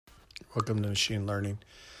Welcome to Machine Learning.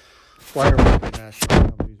 Why are multinational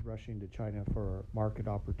companies rushing to China for market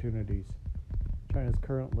opportunities? China is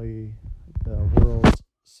currently the world's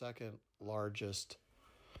second largest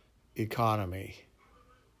economy.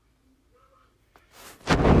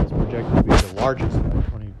 It's projected to be the largest by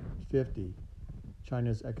 2050.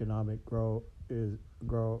 China's economic economy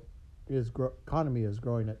is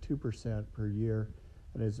growing at 2% per year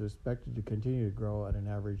and is expected to continue to grow at an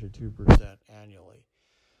average of 2% annually.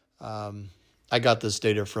 I got this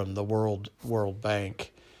data from the World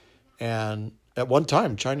Bank, and at one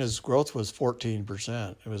time, China's growth was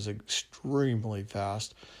 14%. It was extremely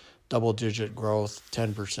fast, double-digit growth,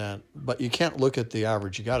 10%. But you can't look at the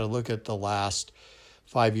average. You got to look at the last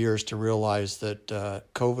 5 years to realize that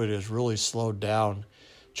COVID has really slowed down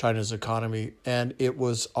China's economy, and it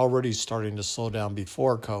was already starting to slow down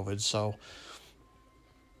before COVID. So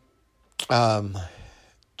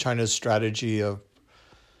China's strategy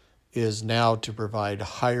is now to provide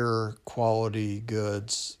higher quality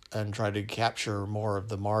goods and try to capture more of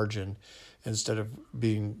the margin instead of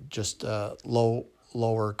being just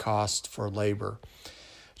lower cost for labor.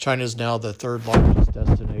 China is now the third largest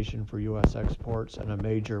destination for U.S. exports and a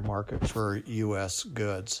major market for U.S.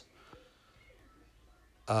 goods.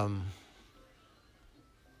 And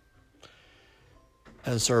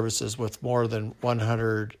services, with more than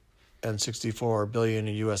 164 billion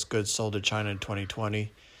in U.S. goods sold to China in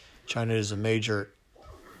 2020. China is a major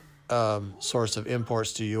source of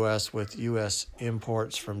imports to U.S., with U.S.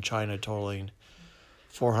 imports from China totaling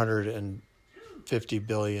 $450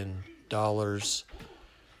 billion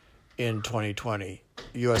in 2020.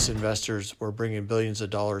 U.S. investors were bringing billions of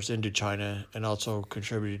dollars into China and also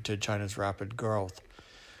contributed to China's rapid growth.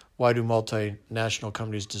 Why do multinational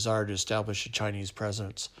companies desire to establish a Chinese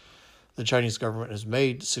presence? The Chinese government has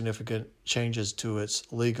made significant changes to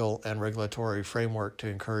its legal and regulatory framework to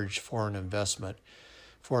encourage foreign investment.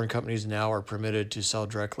 Foreign companies now are permitted to sell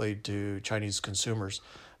directly to Chinese consumers.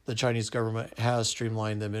 The Chinese government has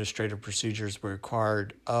streamlined the administrative procedures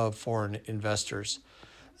required of foreign investors.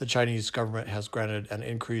 The Chinese government has granted an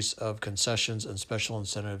increase of concessions and special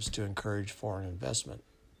incentives to encourage foreign investment.